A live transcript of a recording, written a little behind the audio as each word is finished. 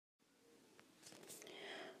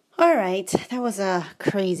All right, that was a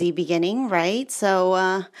crazy beginning, right? So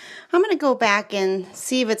I'm going to go back and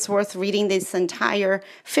see if it's worth reading this entire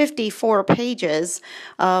 54 pages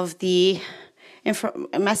of the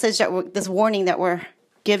message this warning that we're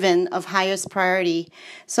given of highest priority.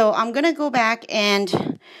 So I'm going to go back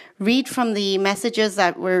and read from the messages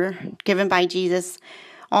that were given by Jesus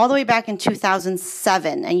all the way back in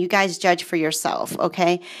 2007, and you guys judge for yourself,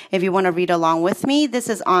 okay? If you want to read along with me, this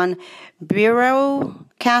is on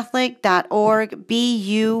bureaucatholic.org,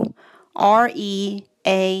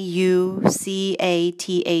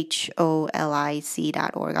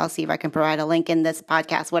 bureaucatholic.org. I'll see if I can provide a link in this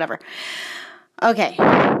podcast, whatever. Okay,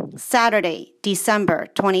 Saturday, December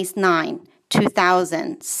 29,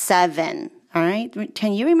 2007, all right?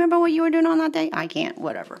 Can you remember what you were doing on that day? I can't,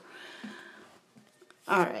 whatever.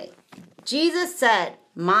 All right. Jesus said,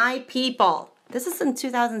 my people. This is in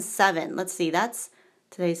 2007. Let's see.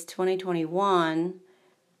 Today's 2021.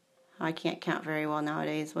 I can't count very well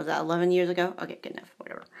nowadays. Was that 11 years ago? Okay, good enough.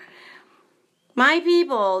 Whatever. My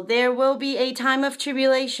people, there will be a time of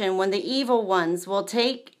tribulation when the evil ones will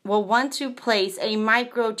want to place a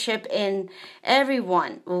microchip in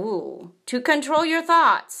everyone. Ooh. To control your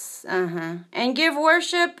thoughts. And give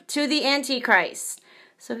worship to the Antichrist.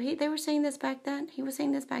 So they were saying this back then? He was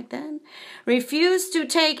saying this back then? Refuse to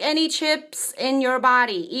take any chips in your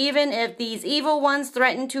body, even if these evil ones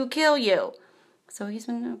threaten to kill you. So he's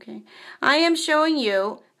been, okay. I am showing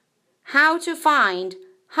you how to find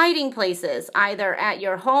hiding places, either at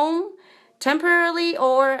your home, temporarily,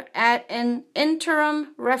 or at an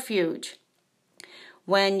interim refuge.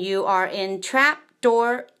 When you are in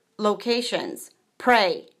trapdoor locations,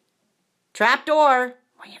 pray. Trapdoor.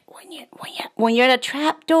 When you're at a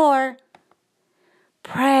trap door,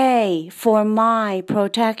 pray for my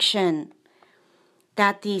protection,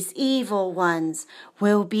 that these evil ones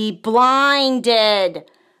will be blinded.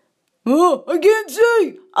 Oh, I can't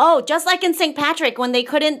see. Oh, just like in St. Patrick look up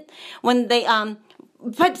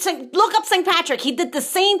St. Patrick. He did the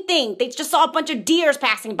same thing. They just saw a bunch of deers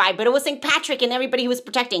passing by, but it was St. Patrick and everybody he was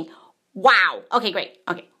protecting. Wow. Okay, great.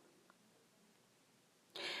 Okay.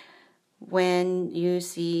 When you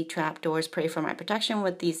see trapdoors, pray for my protection.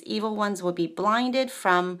 With these evil ones will be blinded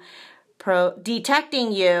from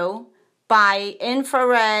detecting you by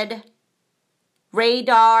infrared,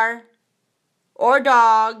 radar, or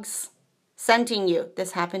dogs scenting you.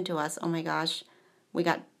 This happened to us. Oh my gosh. We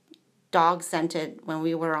got dogs scented when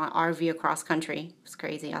we were on RV across country. It was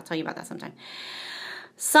crazy. I'll tell you about that sometime.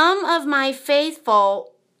 Some of my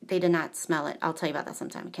faithful... They did not smell it. I'll tell you about that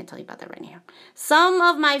sometime. I can't tell you about that right now. Some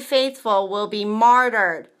of my faithful will be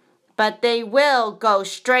martyred, but they will go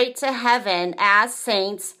straight to heaven as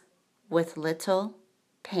saints with little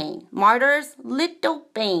pain. Martyrs, little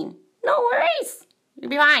pain. No worries. You'll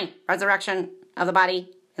be fine. Resurrection of the body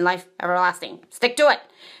and life everlasting. Stick to it.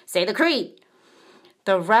 Say the creed.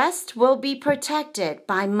 The rest will be protected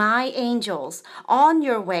by my angels on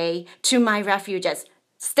your way to my refuges.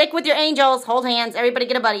 Stick with your angels. Hold hands. Everybody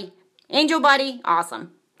get a buddy. Angel buddy.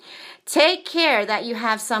 Awesome. Take care that you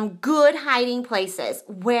have some good hiding places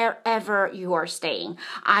wherever you are staying.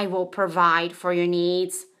 I will provide for your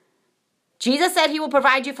needs. Jesus said he will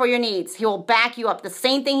provide you for your needs. He will back you up. The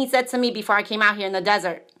same thing he said to me before I came out here in the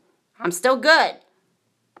desert. I'm still good.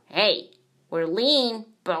 Hey, we're lean,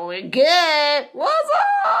 but we're good. What's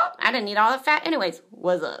up? I didn't eat all the fat anyways.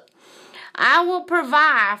 What's up? I will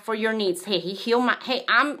provide for your needs. Hey, he healed my... Hey,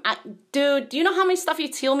 dude, do you know how many stuff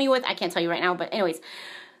he's healed me with? I can't tell you right now, but anyways.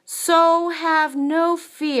 So have no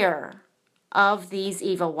fear of these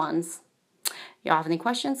evil ones. Y'all have any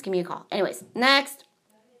questions? Give me a call. Anyways, next.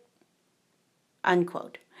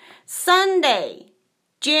 Unquote. Sunday,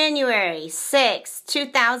 January 6,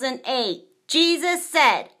 2008. Jesus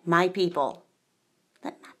said, my people,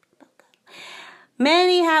 let my people go.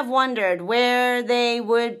 Many have wondered where they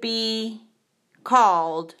would be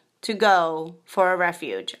called to go for a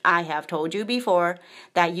refuge. I have told you before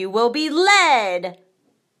that you will be led.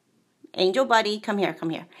 Angel buddy, come here, come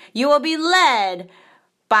here. You will be led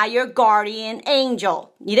by your guardian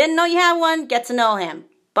angel. You didn't know you had one? Get to know him.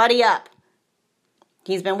 Buddy up.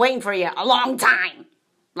 He's been waiting for you a long time.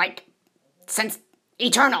 Like, since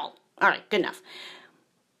eternal. All right, good enough.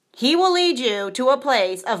 He will lead you to a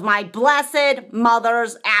place of my blessed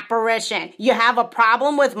mother's apparition. You have a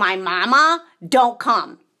problem with my mama? Don't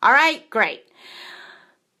come. All right, great.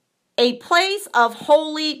 A place of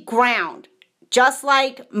holy ground. Just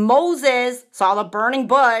like Moses saw the burning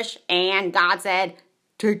bush and God said,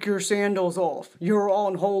 take your sandals off. You're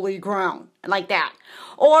on holy ground. Like that.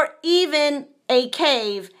 Or even a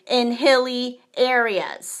cave in hilly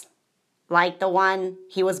areas. Like the one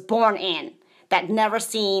he was born in.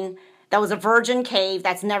 that was a virgin cave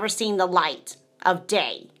that's never seen the light of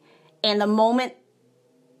day. And the moment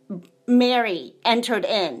Mary entered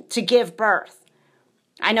in to give birth,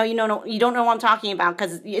 I know you don't know what I'm talking about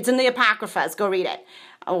because it's in the Apocryphas. Go read it.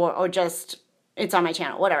 Or just, it's on my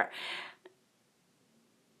channel, whatever.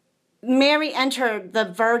 Mary entered the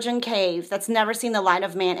virgin cave that's never seen the light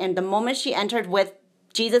of man. And the moment she entered with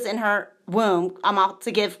Jesus in her womb, about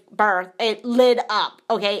to give birth, it lit up.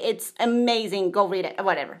 Okay, it's amazing. Go read it,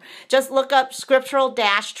 whatever. Just look up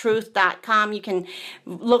scriptural-truth.com. You can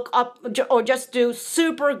look up or just do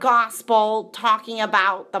super gospel talking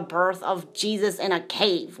about the birth of Jesus in a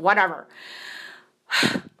cave, whatever.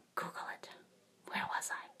 Google it. Where was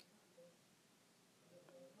I?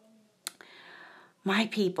 My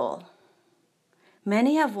people,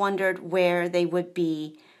 many have wondered where they would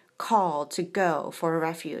be called to go for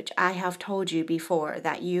refuge. I have told you before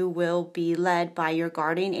that you will be led by your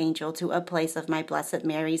guardian angel to a place of my Blessed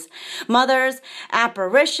Mary's mother's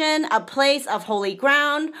apparition, a place of holy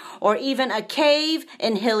ground, or even a cave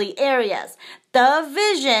in hilly areas. The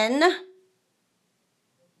vision,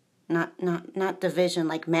 not division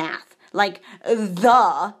like math, like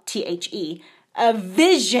the, T-H-E, a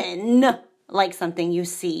vision, like something you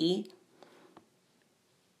see,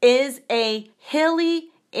 is a hilly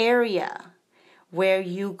area where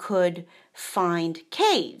you could find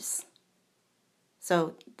caves.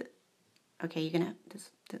 So, okay, you're gonna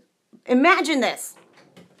imagine this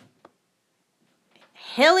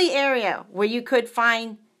hilly area where you could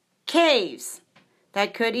find caves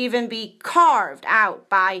that could even be carved out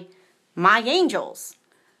by my angels.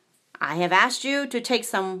 I have asked you to take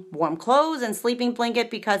some warm clothes and sleeping blanket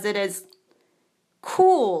because it is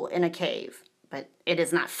cool in a cave, but it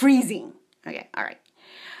is not freezing. Okay, all right.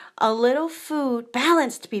 A little food,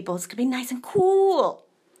 balanced people, it's going to be nice and cool,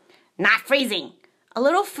 not freezing. A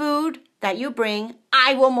little food that you bring,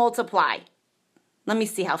 I will multiply. Let me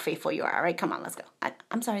see how faithful you are. All right, come on, let's go.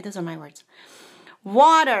 I'm sorry, those are my words.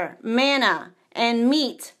 Water, manna, and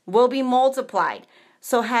meat will be multiplied.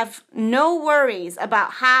 So have no worries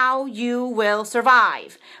about how you will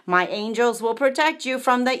survive. My angels will protect you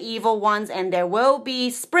from the evil ones, and there will be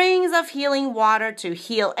springs of healing water to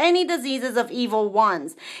heal any diseases of evil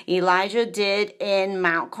ones. Elijah did in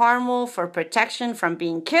Mount Carmel for protection from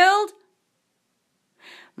being killed.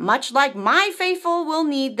 Much like my faithful will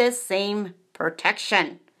need this same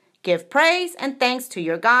protection. Give praise and thanks to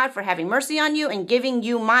your God for having mercy on you and giving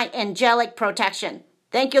you my angelic protection.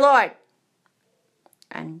 Thank you, Lord.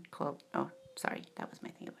 Unquote. Oh, sorry. That was my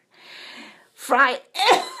thing.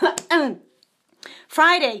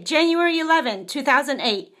 Friday, January 11,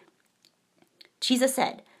 2008. Jesus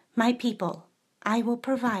said, my people, I will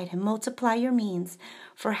provide and multiply your means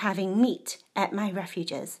for having meat at my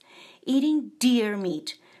refuges. Eating deer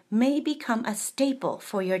meat may become a staple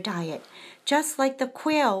for your diet, just like the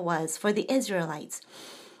quail was for the Israelites.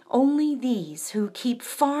 Only these who keep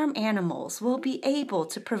farm animals will be able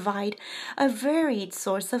to provide a varied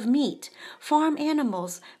source of meat. Farm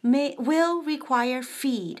animals will require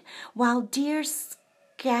feed, while deer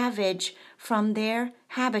scavenge from their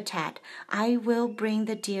habitat. I will bring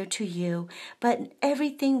the deer to you, but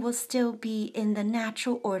everything will still be in the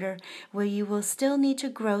natural order where you will still need to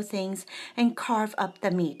grow things and carve up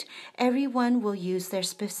the meat. Everyone will use their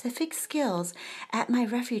specific skills at my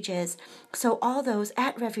refuges, so all those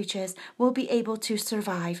at refuges will be able to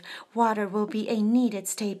survive. Water will be a needed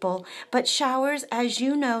staple, but showers as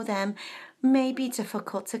you know them may be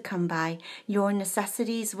difficult to come by. Your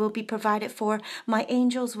necessities will be provided for. My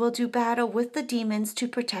angels will do battle with the demons to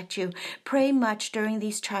protect you. Pray much during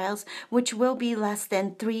these trials, which will be less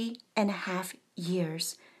than 3.5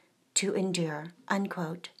 years to endure.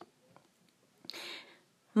 Unquote.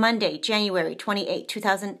 Monday, January 28,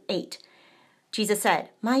 2008. Jesus said,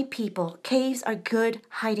 my people, caves are good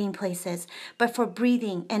hiding places, but for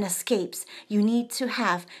breathing and escapes, you need to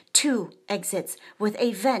have 2 exits with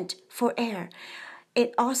a vent for air.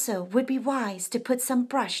 It also would be wise to put some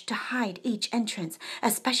brush to hide each entrance,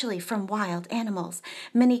 especially from wild animals.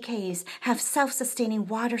 Many caves have self-sustaining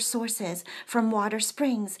water sources from water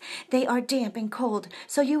springs. They are damp and cold,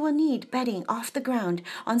 so you will need bedding off the ground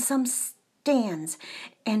on some stands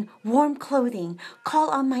and warm clothing. Call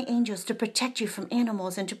on my angels to protect you from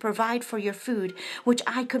animals and to provide for your food, which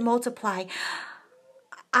I could multiply.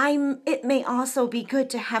 It may also be good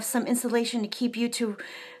to have some insulation to keep you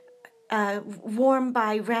warm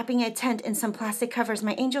by wrapping a tent in some plastic covers.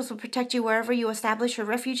 My angels will protect you wherever you establish your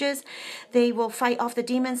refuges. They will fight off the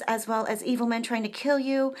demons as well as evil men trying to kill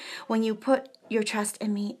you. When you put your trust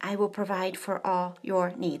in me, I will provide for all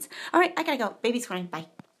your needs. All right, I gotta go. Baby's crying. Bye.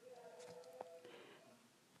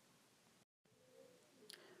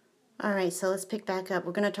 All right, so let's pick back up.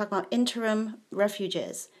 We're going to talk about interim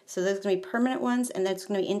refuges. So there's going to be permanent ones, and there's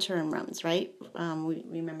going to be interim ones, right? We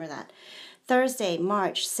remember that. Thursday,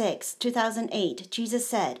 March 6, 2008, Jesus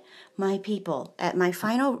said, "My people, at my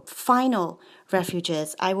final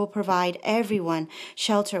refuges, I will provide everyone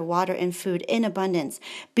shelter, water, and food in abundance.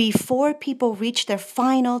 Before people reach their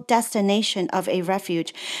final destination of a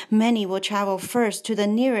refuge, many will travel first to the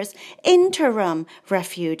nearest interim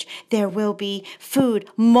refuge. There will be food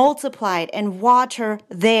multiplied and water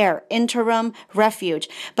there, interim refuge.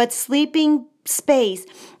 But sleeping space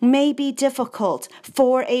may be difficult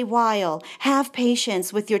for a while. Have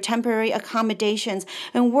patience with your temporary accommodations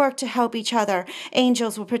and work to help each other.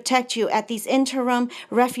 Angels will protect you at these interim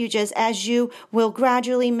refuges as you will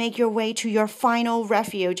gradually make your way to your final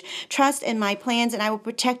refuge. Trust in my plans, and I will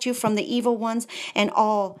protect you from the evil ones and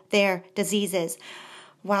all their diseases."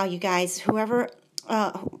 Wow, you guys, whoever's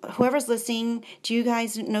listening, do you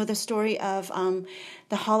guys know the story of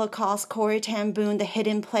the Holocaust, Corrie ten Boom, the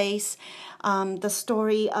hidden place? The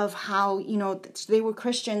story of how, they were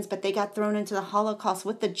Christians, but they got thrown into the Holocaust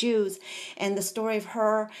with the Jews. And the story of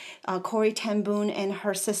her, Corrie ten Boom, and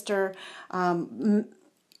her sister,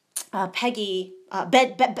 Betsy.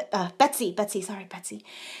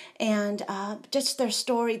 And just their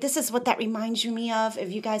story. This is what that reminds me of.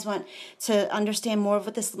 If you guys want to understand more of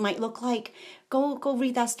what this might look like, go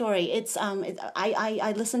read that story. It's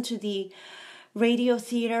I listened to the radio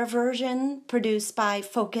theater version produced by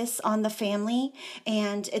Focus on the Family,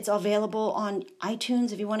 and it's available on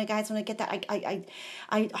iTunes if you guys want to get that. I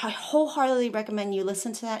wholeheartedly recommend you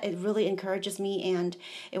listen to that. It really encourages me, and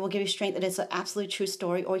it will give you strength that it's an absolute true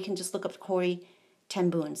story. Or you can just look up Corrie ten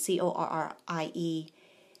Boom, Corrie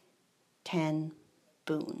ten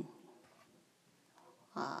Boom.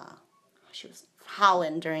 She was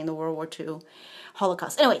Holland during the World War II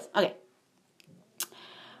Holocaust. Anyways, okay.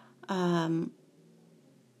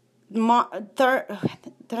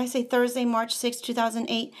 Did I say Thursday, March 6,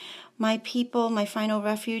 2008? My people, my final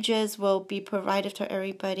refuges will be provided to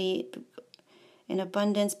everybody in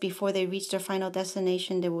abundance before they reach their final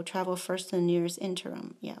destination. They will travel first to the nearest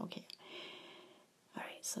interim. Yeah, okay. All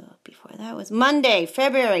right, so before that was Monday,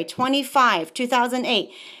 February 25, 2008.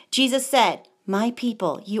 Jesus said, "My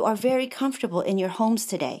people, you are very comfortable in your homes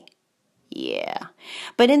today." Yeah.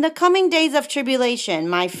 "But in the coming days of tribulation,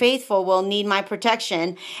 my faithful will need my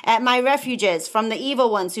protection at my refuges from the evil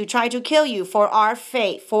ones who try to kill you for your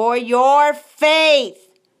faith.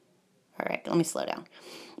 All right, let me slow down.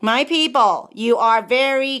 "My people, you are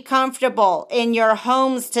very comfortable in your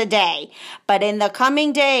homes today, but in the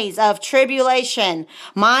coming days of tribulation,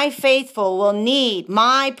 my faithful will need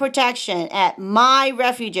my protection at my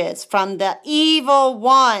refuges from the evil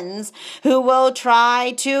ones who will try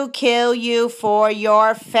to kill you for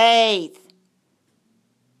your faith.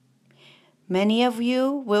 Many of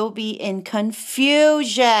you will be in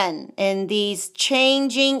confusion in these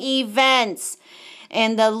changing events,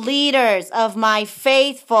 and the leaders of my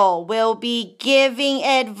faithful will be giving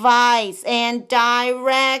advice and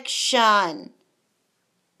direction."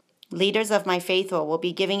 Leaders of my faithful will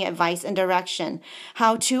be giving advice and direction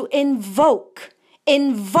how to invoke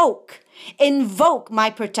my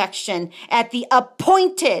protection at the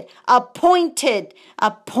appointed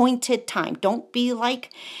time. Don't be like,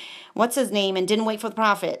 what's his name, and didn't wait for the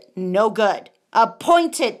prophet. No good.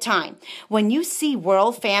 Appointed time. When you see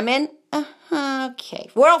world famine, okay.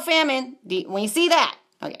 World famine. When you see that,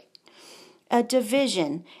 okay. A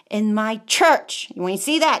division in my church. When you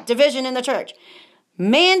see that, division in the church.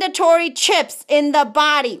 Mandatory chips in the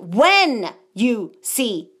body. When you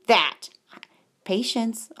see that.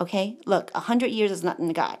 Patience, okay? Look, 100 years is nothing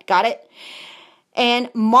to God. Got it? And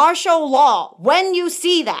martial law. When you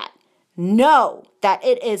see that, know that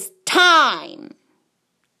it is time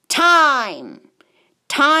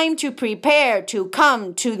to prepare to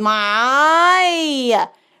come to my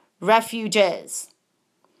refuges.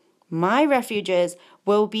 My refuges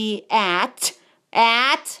will be at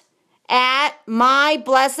my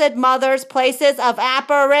Blessed Mother's places of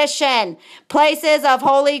apparition, places of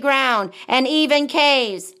holy ground, and even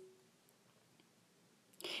caves.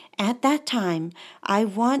 At that time, I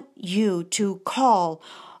want you to call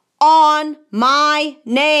on my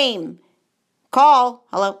name. Call.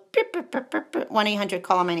 Hello. 1-800,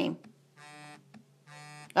 call on my name.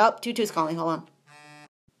 Oh, 22's calling. Hold on.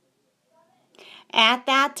 At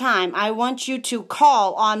that time, I want you to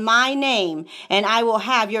call on my name, and I will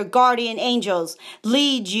have your guardian angels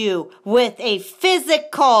lead you with a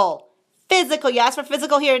physical, you asked for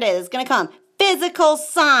physical, here it is, it's going to come, physical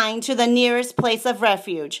sign to the nearest place of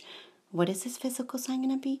refuge. What is this physical sign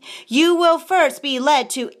going to be? You will first be led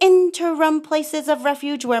to interim places of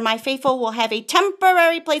refuge where my faithful will have a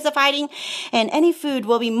temporary place of hiding, and any food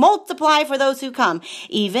will be multiplied for those who come,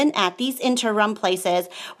 even at these interim places,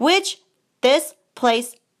 which this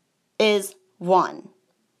place is one.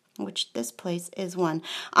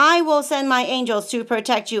 I will send my angels to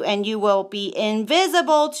protect you, and you will be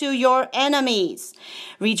invisible to your enemies.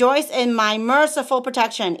 Rejoice in my merciful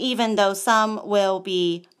protection, even though some will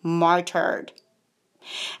be martyred.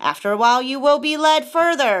 After a while, you will be led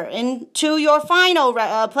further into your final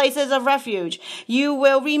places of refuge. You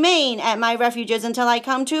will remain at my refuges until I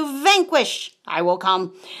come to vanquish. I will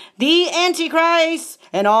come, the Antichrist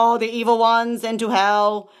and all the evil ones into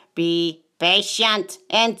hell. Be patient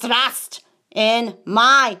and trust in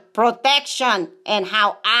my protection and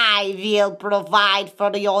how I will provide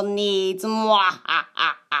for your needs,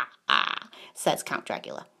 says Count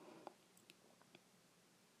Dracula.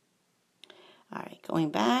 All right, going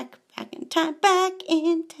back in time.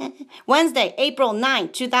 Wednesday, April 9,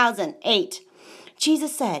 2008.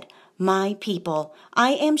 Jesus said, my people,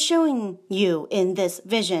 I am showing you in this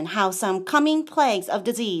vision how some coming plagues of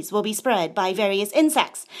disease will be spread by various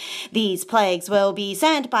insects. These plagues will be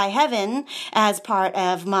sent by heaven as part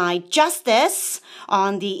of my justice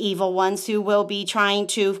on the evil ones who will be trying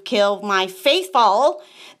to kill my faithful.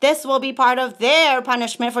 This will be part of their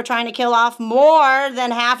punishment for trying to kill off more than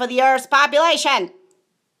half of the Earth's population.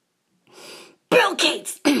 Bill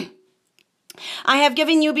Gates! I have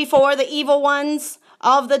given you before the evil ones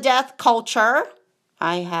of the death culture.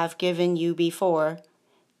 I have given you before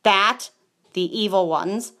that the evil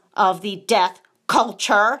ones of the death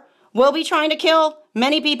culture will be trying to kill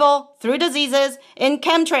many people through diseases in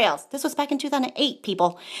chemtrails. This was back in 2008,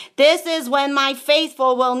 people. This is when my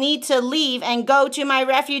faithful will need to leave and go to my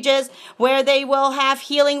refuges where they will have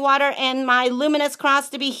healing water and my luminous cross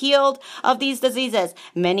to be healed of these diseases.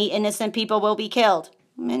 Many innocent people will be killed.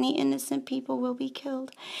 Many innocent people will be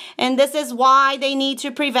killed. And this is why they need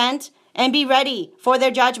to prevent and be ready for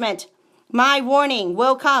their judgment. My warning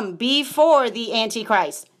will come before the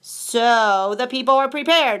Antichrist. So the people are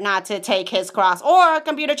prepared not to take his cross or a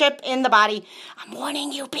computer chip in the body. I'm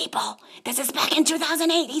warning you people. This is back in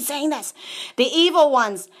 2008. He's saying this. The evil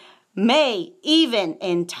ones may even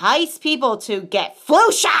entice people to get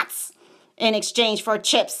flu shots in exchange for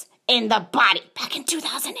chips in the body. Back in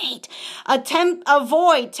 2008.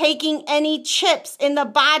 Avoid taking any chips in the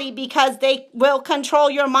body because they will control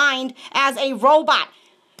your mind as a robot.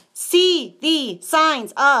 See the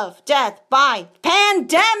signs of death by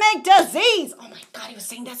pandemic disease. Oh my God, he was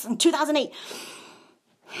saying this in 2008.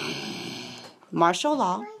 Martial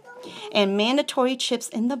law and mandatory chips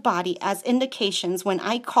in the body as indications when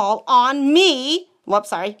I call on me. Whoops,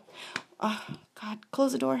 sorry. Oh God,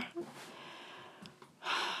 close the door.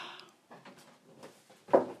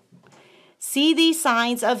 See these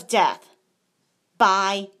signs of death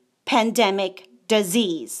by pandemic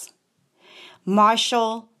disease,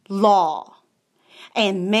 martial law,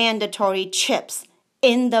 and mandatory chips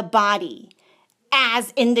in the body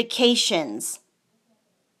as indications.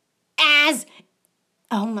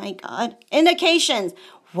 Indications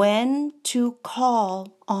when to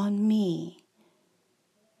call on me.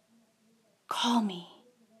 Call me.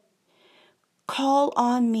 Call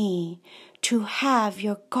on me to have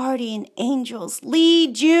your guardian angels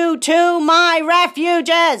lead you to my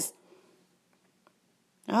refuges.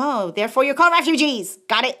 Oh, therefore you're called refugees.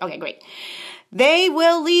 Got it? Okay, great. They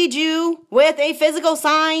will lead you with a physical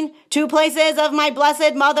sign to places of my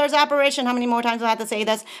blessed mother's apparition. How many more times do I have to say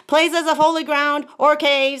this? Places of holy ground or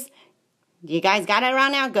caves. You guys got it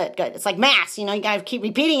around now? Good, good. It's like mass, you got to keep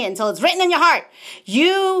repeating it until it's written in your heart.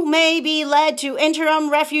 You may be led to interim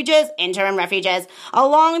refuges.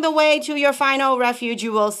 Along the way to your final refuge,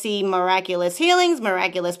 you will see miraculous healings,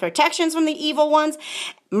 miraculous protections from the evil ones,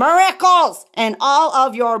 miracles, and all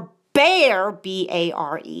of your bare,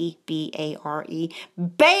 B-A-R-E,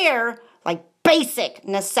 bare, like basic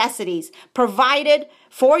necessities provided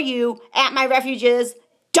for you at my refuges.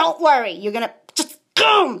 Don't worry. You're going to just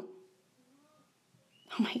boom.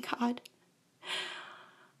 Oh my God.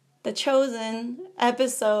 The Chosen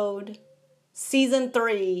episode, season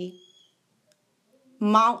 3,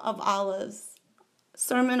 Mount of Olives,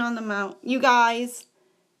 Sermon on the Mount. You guys,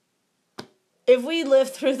 if we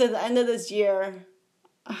live through to the end of this year,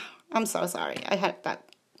 I'm so sorry. I had that.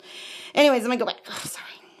 Anyways, let me go back. Oh, sorry.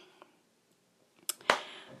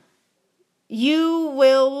 You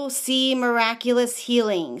will see miraculous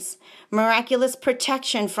healings, miraculous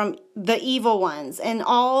protection from the evil ones, and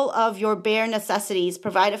all of your bare necessities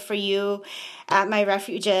provided for you at my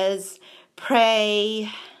refuges.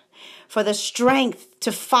 Pray for the strength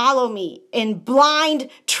to follow me in blind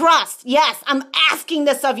trust. Yes, I'm asking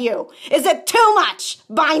this of you. Is it too much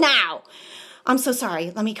by now? I'm so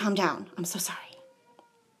sorry. Let me calm down. I'm so sorry.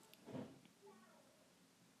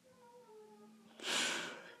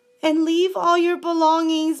 And leave all your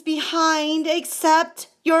belongings behind except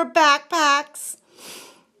your backpacks.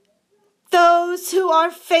 Those who are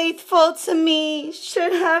faithful to me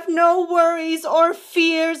should have no worries or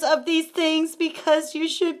fears of these things, because you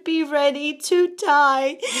should be ready to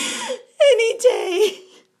die any day.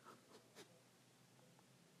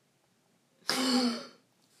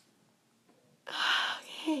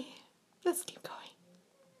 Okay, let's keep going.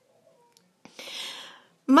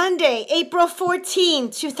 Monday, April 14,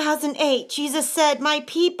 2008, Jesus said, "My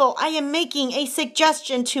people, I am making a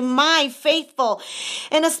suggestion to my faithful,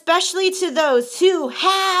 and especially to those who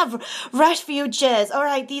have refuges." All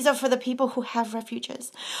right, these are for the people who have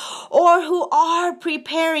refuges, or who are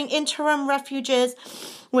preparing interim refuges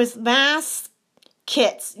with mass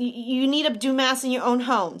kits. You need to do mass in your own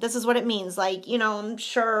home. This is what it means. Like, I'm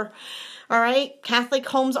sure, all right, Catholic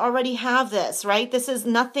homes already have this, right? This is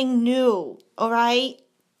nothing new, all right?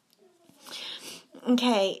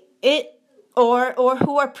 Okay, or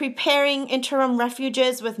who are preparing interim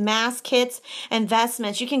refuges with mass kits and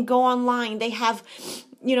vestments. You can go online. They have,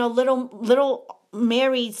 little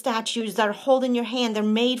Mary statues that are holding your hand. They're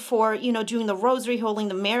made for, doing the rosary, holding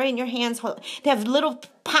the Mary in your hands. They have little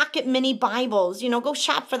pocket mini Bibles. Go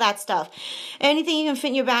shop for that stuff. Anything you can fit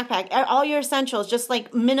in your backpack. All your essentials, just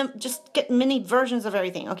get mini versions of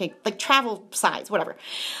everything. Okay, like travel size, whatever.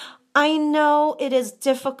 I know it is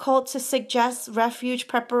difficult to suggest refuge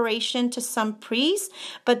preparation to some priests,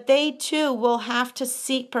 but they too will have to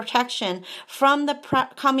seek protection from the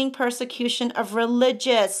coming persecution of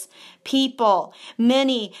religious people.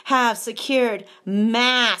 Many have secured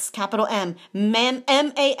mass, capital M,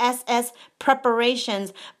 M-A-S-S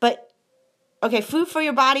preparations, but okay, food for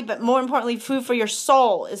your body, but more importantly, food for your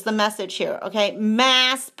soul is the message here, okay?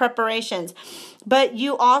 Mass preparations. But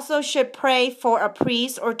you also should pray for a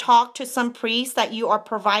priest or talk to some priest that you are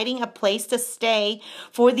providing a place to stay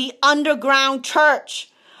for the underground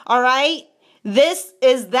church, all right? This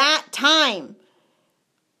is that time.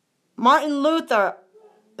 Martin Luther,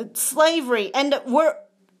 slavery, and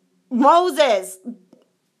Moses,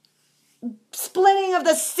 splitting of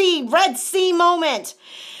the sea, Red Sea moment.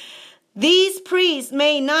 These priests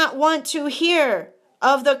may not want to hear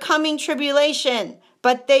of the coming tribulation,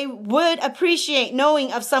 but they would appreciate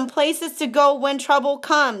knowing of some places to go when trouble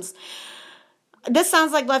comes. This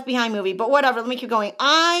sounds like Left Behind movie, but whatever, let me keep going.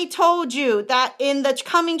 I told you that in the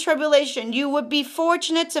coming tribulation, you would be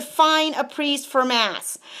fortunate to find a priest for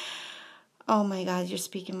mass. Oh my God, you're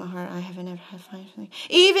speaking my heart. I haven't ever had fun.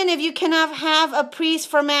 Even if you cannot have a priest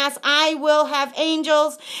for mass, I will have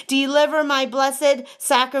angels deliver my blessed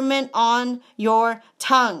sacrament on your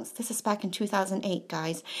tongues. This is back in 2008,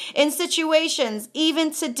 guys. In situations,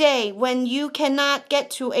 even today, when you cannot get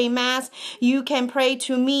to a mass, you can pray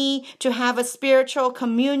to me to have a spiritual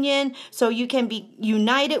communion so you can be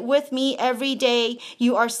united with me every day.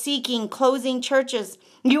 You are seeking closing churches.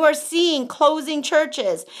 You are seeing closing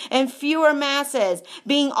churches and fewer masses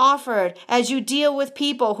being offered as you deal with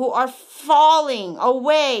people who are falling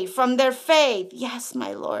away from their faith. Yes,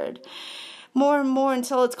 my Lord. More and more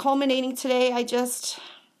until it's culminating today.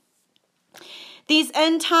 These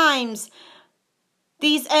end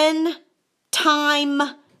time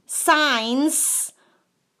signs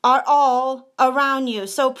are all around you.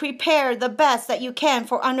 So prepare the best that you can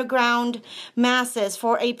for underground masses,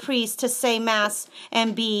 for a priest to say mass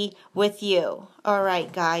and be with you. All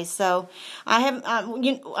right, guys. So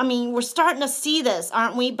we're starting to see this,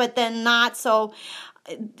 aren't we? But then not. So,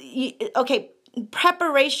 okay,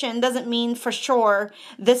 preparation doesn't mean for sure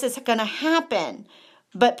this is going to happen.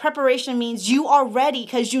 But preparation means you are ready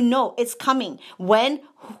because you know it's coming. When?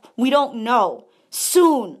 We don't know.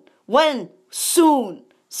 Soon. When? Soon.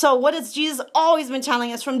 So what has Jesus always been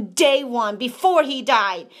telling us from day one, before he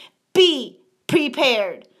died? Be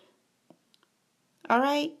prepared. All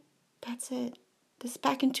right? That's it. This is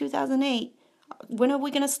back in 2008. When are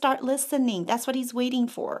we going to start listening? That's what he's waiting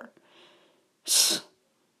for. It's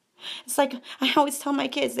like, I always tell my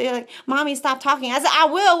kids, they're like, "Mommy, stop talking." I said, I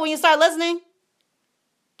will when you start listening.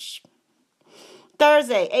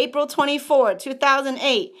 Thursday, April 24,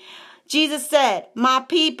 2008. Jesus said, "My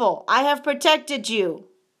people, I have protected you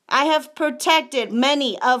I have protected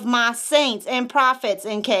many of my saints and prophets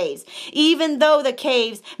in caves. Even though the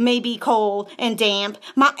caves may be cold and damp,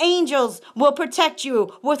 my angels will protect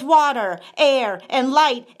you with water, air, and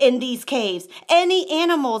light in these caves. Any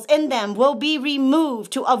animals in them will be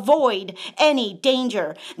removed to avoid any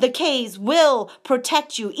danger. The caves will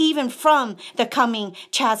protect you even from the coming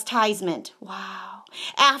chastisement. Wow.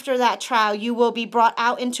 After that trial, you will be brought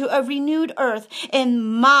out into a renewed earth in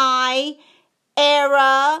my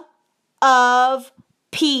era of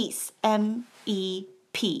peace.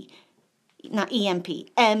 M-E-P. Not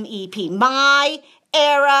E-M-P. M-E-P. My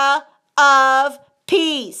era of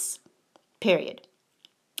peace. Period.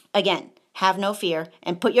 Again, have no fear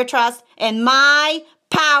and put your trust in my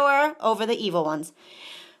power over the evil ones.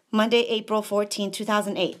 Monday, April 14,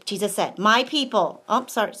 2008. Jesus said, my people. Oh,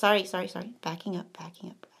 sorry. Backing up.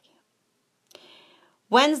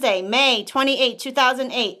 Wednesday, May 28,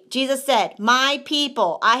 2008, Jesus said, my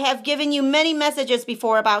people, I have given you many messages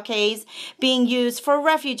before about caves being used for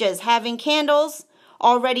refuges, having candles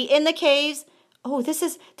already in the caves. Oh, this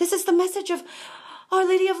is the message of Our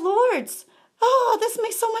Lady of Lourdes. Oh, this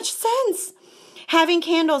makes so much sense. Having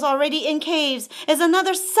candles already in caves is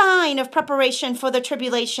another sign of preparation for the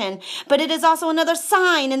tribulation, but it is also another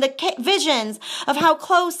sign in the visions of how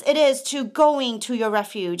close it is to going to your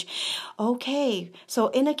refuge. Okay, so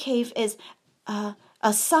in a cave is a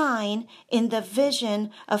sign in the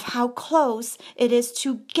vision of how close it is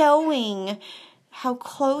to going,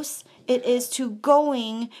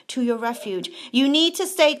 to your refuge. You need to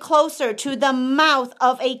stay closer to the mouth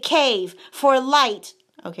of a cave for light.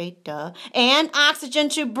 Okay, duh. And oxygen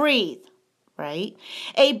to breathe, right?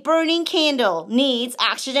 A burning candle needs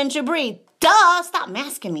oxygen to breathe. Duh, stop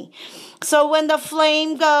masking me. So when the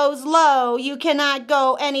flame goes low, you cannot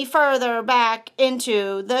go any further back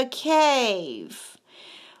into the cave.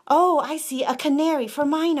 Oh, I see, a canary for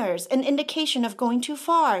miners, an indication of going too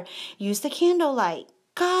far. Use the candlelight.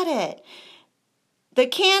 Got it. The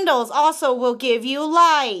candles also will give you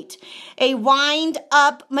light. A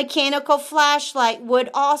wind-up mechanical flashlight would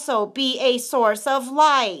also be a source of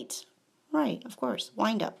light. Right, of course,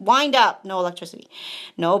 wind up. Wind up, no electricity.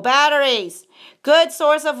 No batteries. Good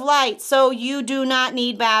source of light, so you do not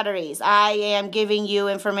need batteries. I am giving you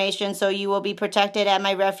information so you will be protected at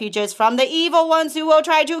my refuges from the evil ones who will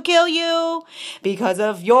try to kill you because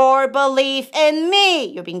of your belief in me.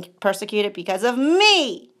 You're being persecuted because of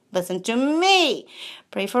me. Listen to me.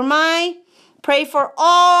 Pray for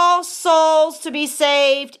all souls to be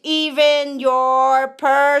saved, even your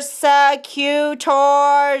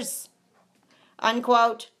persecutors.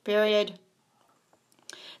 Unquote. Period.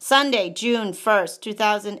 Sunday, June 1st,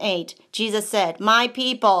 2008, Jesus said, my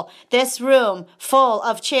people, this room full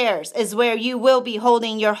of chairs is where you will be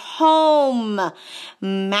holding your home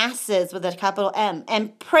masses with a capital M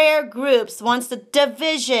and prayer groups once the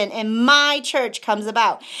division in my church comes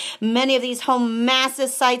about. Many of these home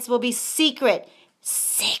masses sites will be secret.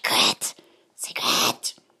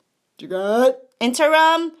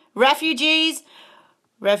 Interim refuges,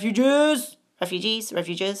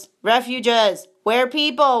 where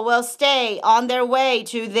people will stay on their way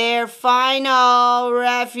to their final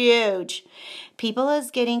refuge. People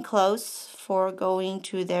is getting close for going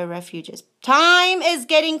to their refuges. Time is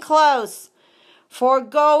getting close for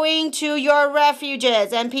going to your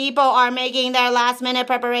refuges, and people are making their last-minute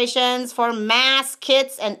preparations for mass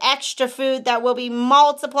kits and extra food that will be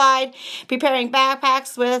multiplied, preparing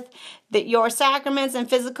backpacks with your sacraments and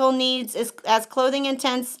physical needs as clothing and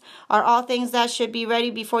tents are all things that should be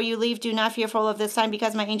ready before you leave. Do not fearful of this time,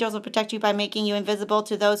 because my angels will protect you by making you invisible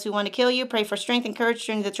to those who want to kill you. Pray for strength and courage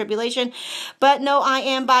during the tribulation. But know I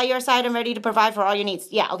am by your side and ready to provide for all your needs.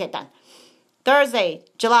 Yeah, okay, done. Thursday,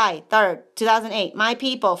 July 3rd, 2008. My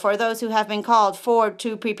people, for those who have been called forward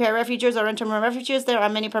to prepare refuges or interim refuges, there are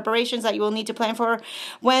many preparations that you will need to plan for.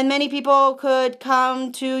 When many people could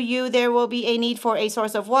come to you, there will be a need for a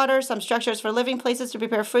source of water, some structures for living, places to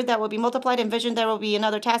prepare food that will be multiplied, and vision there will be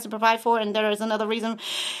another task to provide for, and there is another reason.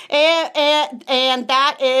 And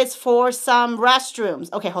that is for some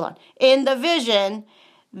restrooms. Okay, hold on. In the vision,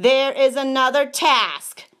 there is another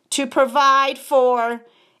task to provide for,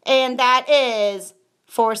 and that is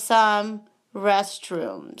for some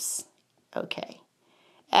restrooms. Okay.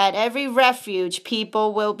 At every refuge,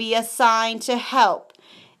 people will be assigned to help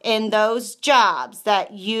in those jobs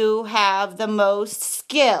that you have the most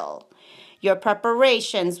skill. Your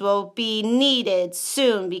preparations will be needed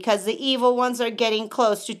soon because the evil ones are getting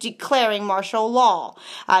close to declaring martial law.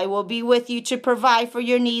 I will be with you to provide for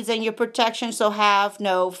your needs and your protection, so have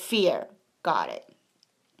no fear. Got it.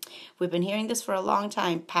 We've been hearing this for a long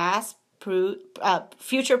time. Past,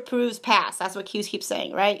 future proves past. That's what Q keeps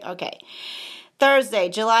saying, right? Okay. Thursday,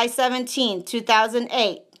 July 17th,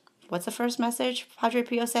 2008. What's the first message? Padre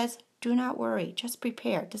Pio says, do not worry. Just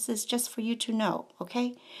prepare. This is just for you to know,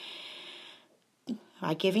 okay?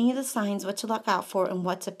 I'm giving you the signs, what to look out for and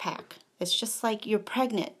what to pack. It's just like you're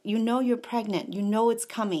pregnant. You know you're pregnant. You know it's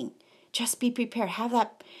coming. Just be prepared. Have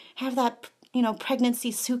that,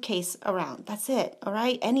 pregnancy suitcase around. That's it, all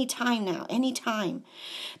right? Anytime now, anytime.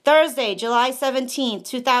 Thursday, July 17th,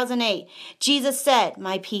 2008. Jesus said,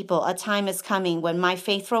 my people, a time is coming when my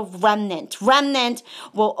faithful remnant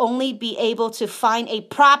will only be able to find a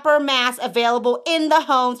proper mass available in the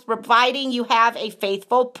homes, providing you have a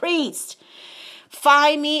faithful priest.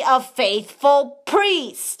 Find me a faithful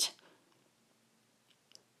priest.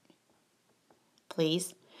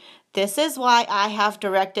 Please. This is why I have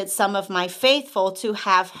directed some of my faithful to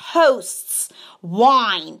have hosts,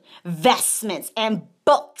 wine, vestments, and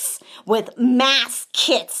books with mass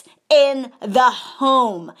kits in the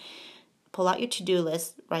home. Pull out your to-do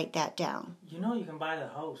list. Write that down. You know you can buy the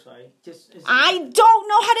host, right? I don't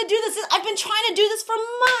know how to do this. I've been trying to do this for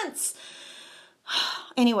months.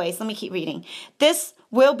 Anyways, let me keep reading. This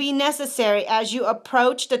will be necessary as you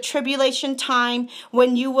approach the tribulation time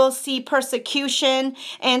when you will see persecution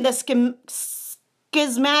and the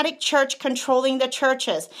schismatic church controlling the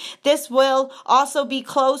churches. This will also be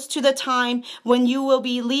close to the time when you will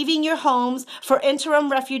be leaving your homes for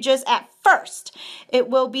interim refuges at first. It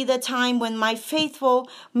will be the time when my faithful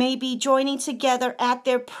may be joining together at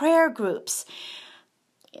their prayer groups.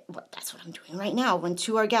 Well, that's what I'm doing right now when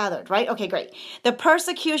two are gathered, right? Okay, great. The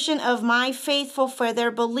persecution of my faithful for their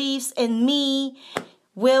beliefs in me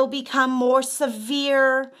will become more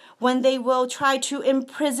severe when they will try to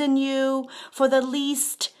imprison you for the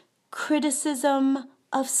least criticism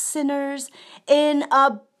of sinners in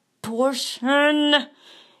abortion,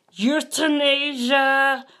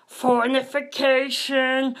 euthanasia,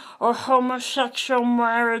 fornication, or homosexual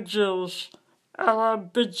marriages.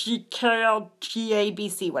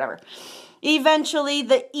 LGBTQABC, whatever. Eventually,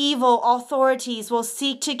 the evil authorities will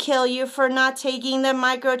seek to kill you for not taking the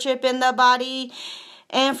microchip in the body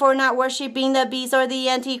and for not worshiping the beast or the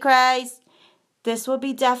Antichrist. This will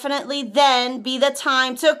be definitely then be the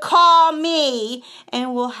time to call me, and I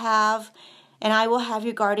will have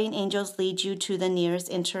your guardian angels lead you to the nearest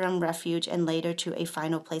interim refuge and later to a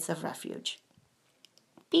final place of refuge.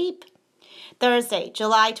 Beep. Thursday,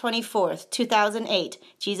 July 24th, 2008,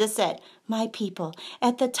 Jesus said, my people,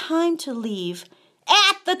 at the time to leave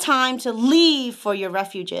for your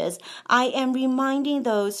refuges, I am reminding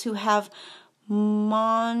those who have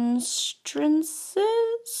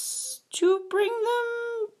monstrances to bring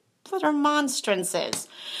them. What are monstrances?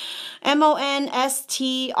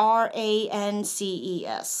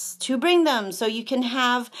 monstrances. To bring them so you can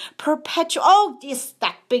have perpetual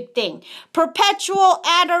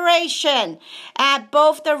adoration at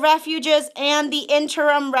both the refuges and the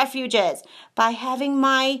interim refuges. By having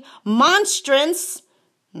my monstrance,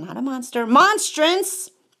 not a monster, monstrance,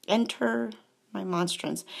 enter my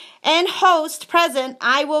monstrance, and host present,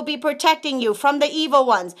 I will be protecting you from the evil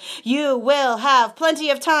ones. You will have plenty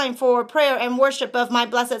of time for prayer and worship of my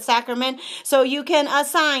blessed sacrament, so you can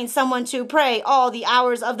assign someone to pray all the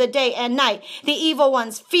hours of the day and night. The evil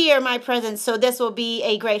ones fear my presence, so this will be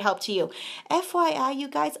a great help to you. FYI, you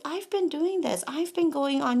guys, I've been doing this. I've been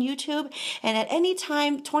going on YouTube, and at any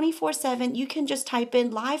time, 24/7, you can just type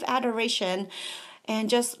in live adoration, and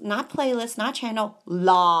just not playlist, not channel,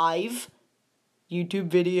 live YouTube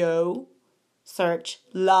video, search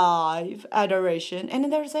live adoration,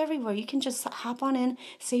 and there's everywhere. You can just hop on in,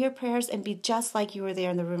 say your prayers, and be just like you were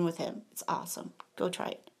there in the room with him. It's awesome. Go try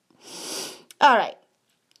it. All right.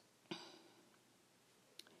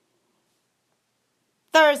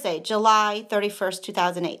 Thursday, July 31st,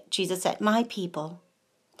 2008. Jesus said, my people.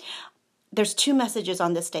 There's 2 messages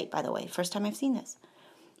on this date, by the way. First time I've seen this.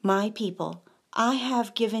 My people, I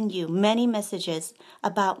have given you many messages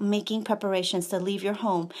about making preparations to leave your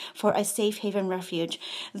home for a safe haven refuge.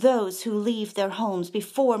 Those who leave their homes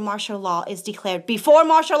before martial law is declared,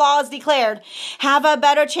 have a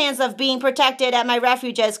better chance of being protected at my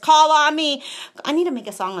refuges. Call on me. I need to make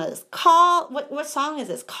a song of this. What song is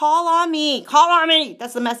this? Call on me. Call on me.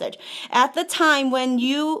 That's the message. At the time when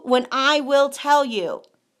I will tell you,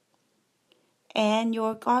 and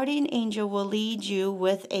your guardian angel will lead you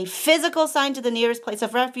with a physical sign to the nearest place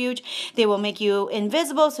of refuge. They will make you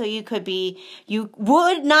invisible so you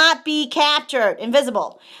would not be captured.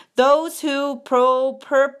 Invisible. Those who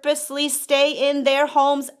purposely stay in their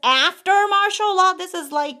homes after martial law. This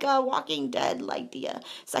is like Walking Dead, like the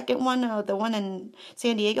second one, the one in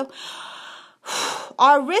San Diego.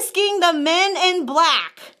 are risking the men in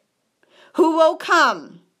black who will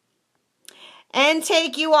come and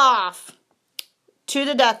take you off to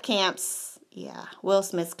the death camps. Yeah, Will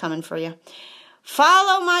Smith's coming for you.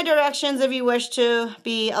 Follow my directions if you wish to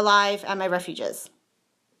be alive at my refuges.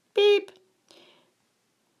 Beep.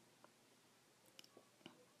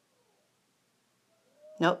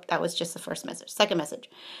 Nope, that was just the first message. Second message.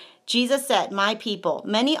 Jesus said, my people,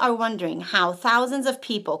 many are wondering how thousands of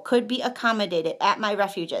people could be accommodated at my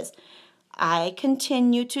refuges. I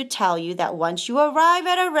continue to tell you that once you arrive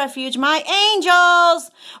at a refuge, my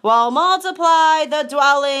angels will multiply the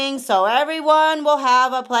dwelling so everyone will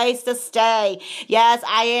have a place to stay. Yes,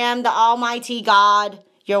 I am the Almighty God.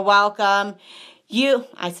 You're welcome.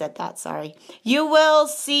 I said that, sorry. You will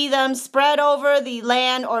see them spread over the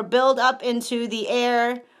land or build up into the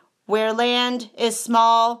air where land is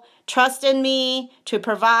small. Trust in me to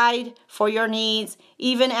provide for your needs,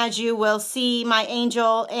 even as you will see my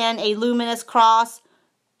angel and a luminous cross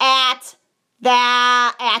at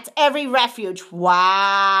every refuge.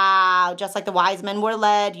 Wow. Just like the wise men were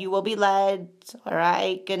led, you will be led. All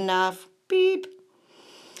right, good enough. Beep.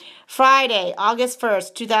 Friday, August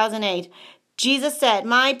 1st, 2008. Jesus said,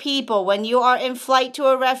 my people, when you are in flight to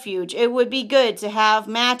a refuge, it would be good to have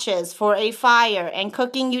matches for a fire and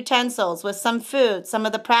cooking utensils with some food, some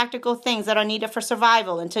of the practical things that are needed for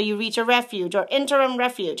survival until you reach a refuge or interim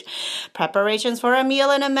refuge. Preparations for a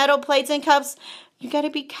meal and a metal plates and cups. You got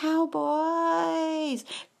to be cowboys.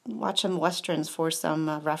 Watch some Westerns for some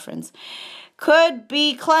reference. Could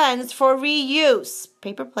be cleansed for reuse.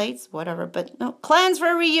 Paper plates, whatever, but no, cleanse for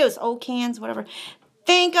reuse. Old cans, whatever.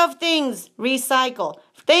 Think of things, recycle.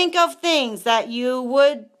 Think of things that you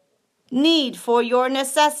would need for your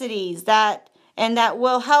necessities that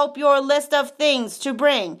will help your list of things to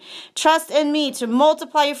bring. Trust in me to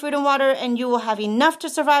multiply your food and water, and you will have enough to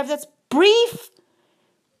survive this brief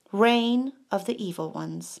reign of the evil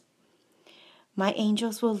ones. My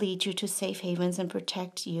angels will lead you to safe havens and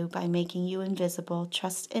protect you by making you invisible.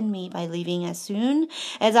 Trust in me by leaving as soon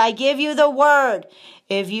as I give you the word.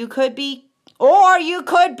 You could be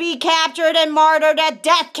captured and martyred at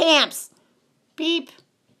death camps. Beep.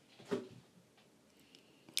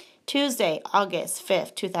 Tuesday, August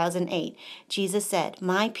 5th, 2008. Jesus said,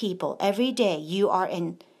 my people, every day you are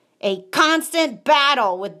in a constant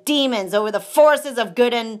battle with demons over the forces of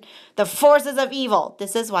good and the forces of evil.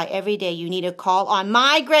 This is why every day you need to call on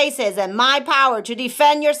my graces and my power to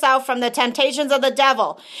defend yourself from the temptations of the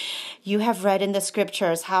devil. You have read in the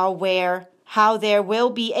scriptures how there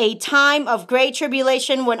will be a time of great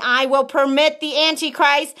tribulation when I will permit the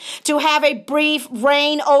Antichrist to have a brief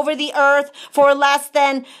reign over the earth for less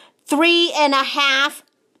than 3.5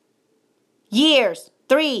 years.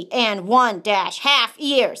 3.1-half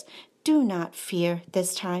years. Do not fear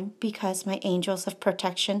this time, because my angels of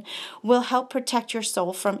protection will help protect your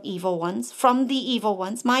soul from the evil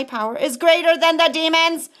ones. My power is greater than the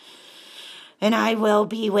demons, and I will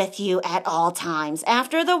be with you at all times.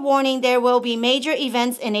 After the warning, there will be major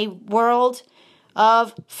events in a world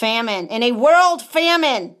of famine.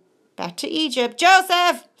 Back to Egypt.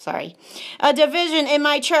 Joseph! Sorry. A division in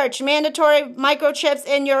my church. Mandatory microchips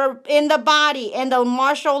in the body. And the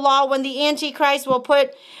martial law when the Antichrist will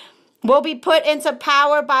be put into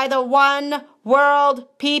power by the one world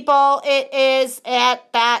people. It is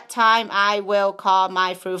at that time I will call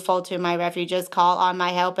my fruitful to my refuges, call on my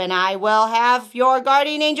help, and I will have your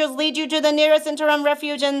guardian angels lead you to the nearest interim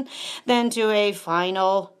refuge and then to a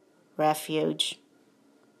final refuge.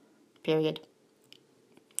 Period.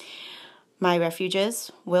 My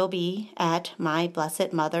refuges will be at my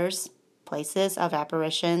Blessed Mother's places of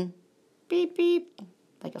apparition. Beep, beep.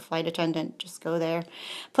 Like a flight attendant, just go there.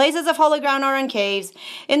 Places of holy ground or in caves.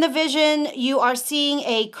 In the vision, you are seeing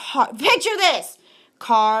a car. Picture this!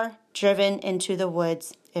 Car driven into the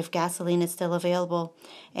woods. If gasoline is still available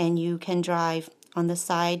and you can drive on the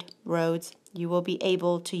side roads, you will be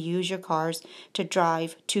able to use your cars to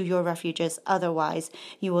drive to your refuges. Otherwise,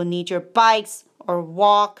 you will need your bikes or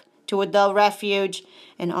walk to the refuge,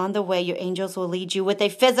 and on the way your angels will lead you with a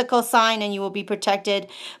physical sign, and you will be protected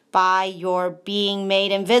by your being made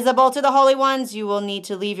invisible to the holy ones. You will need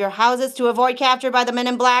to leave your houses to avoid capture by the men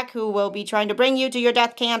in black who will be trying to bring you to their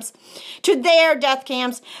death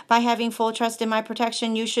camps. By having full trust in my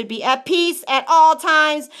protection, you should be at peace at all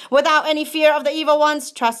times without any fear of the evil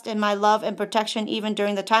ones. Trust in my love and protection even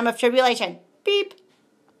during the time of tribulation. Beep.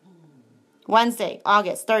 Wednesday,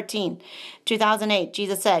 August 13, 2008,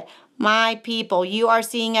 Jesus said, my people, you are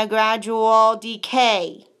seeing a gradual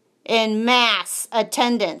decay in mass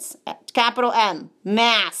attendance, capital M,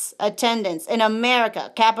 mass attendance in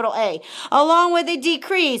America, capital A, along with a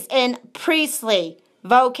decrease in priestly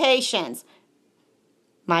vocations.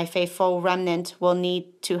 My faithful remnant will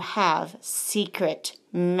need to have secret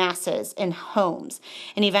masses in homes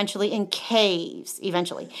and eventually in caves,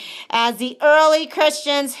 as the early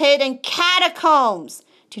Christians hid in catacombs.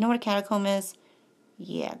 Do you know what a catacomb is?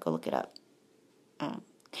 Yeah, go look it up.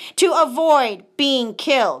 To avoid being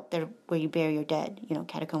killed. They're where you bury your dead.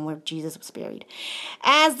 Catacomb where Jesus was buried.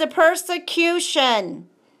 As the persecution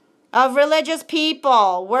of religious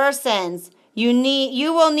people worsens,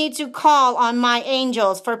 you will need to call on my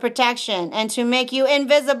angels for protection and to make you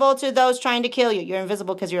invisible to those trying to kill you. You're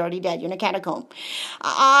invisible because you're already dead. You're in a catacomb.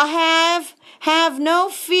 Have no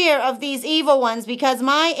fear of these evil ones, because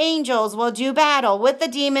my angels will do battle with the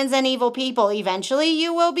demons and evil people. Eventually,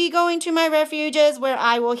 you will be going to my refuges where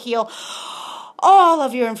I will heal all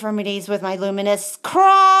of your infirmities with my luminous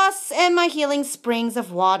cross and my healing springs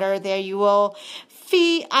of water. There you will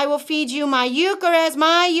I will feed you my Eucharist,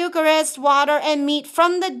 water and meat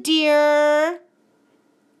from the deer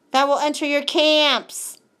that will enter your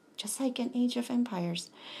camps, just like in Age of Empires.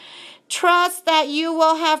 Trust that you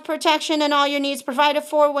will have protection and all your needs provided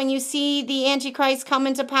for when you see the Antichrist come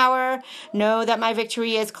into power. Know that my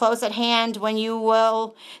victory is close at hand when you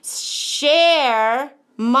will share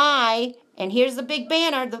my, and here's the big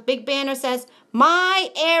banner. The big banner says,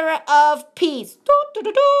 my era of peace.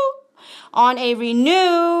 On a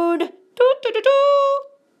renewed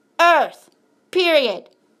earth. Period.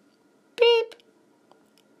 Beep.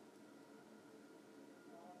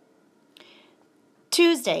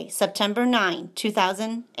 Tuesday, September 9,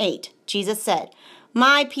 2008, Jesus said,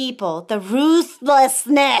 my people, the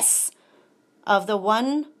ruthlessness of the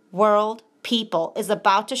one world people is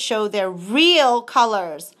about to show their real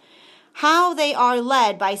colors. How they are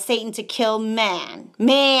led by Satan to kill man,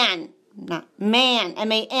 M-A-N,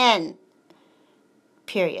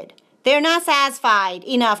 period. They're not satisfied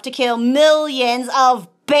enough to kill millions of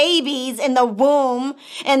babies in the womb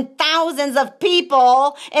and thousands of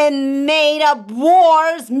people in made-up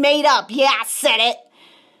wars. Yeah, I said it.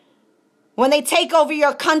 When they take over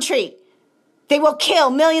your country, they will kill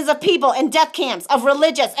millions of people in death camps of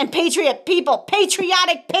religious and patriotic people.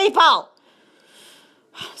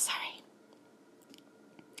 I'm sorry.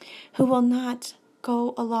 Who will not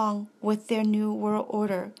go along with their new world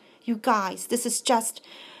order. You guys, this is just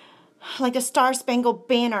like a Star-Spangled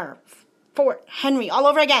Banner, Fort Henry, all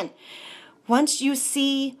over again. Once you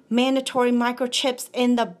see mandatory microchips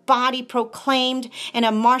in the body proclaimed and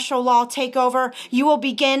a martial law takeover, you will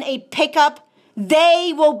begin a pickup.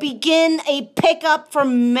 They will begin a pickup for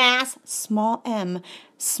mass, small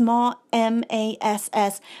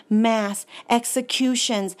M-A-S-S, mass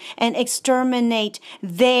executions and exterminate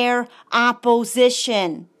their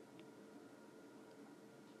opposition.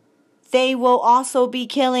 They will also be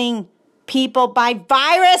killing people by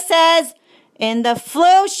viruses in the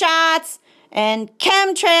flu shots and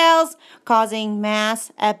chemtrails, causing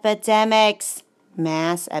mass epidemics,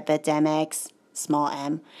 small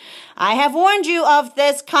m. I have warned you of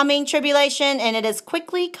this coming tribulation, and it is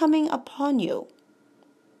quickly coming upon you.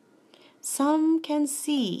 Some can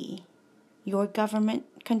see your government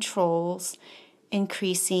controls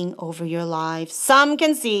increasing over your lives. Some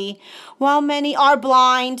can see, while many are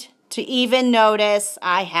blind to even notice.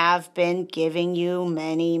 I have been giving you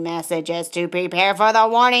many messages to prepare for the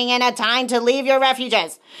warning and a time to leave your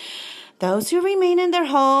refuges. Those who remain in their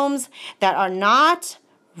homes that are not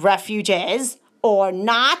refuges or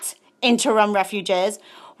not interim refuges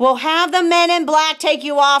will have the men in black take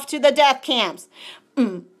you off to the death camps.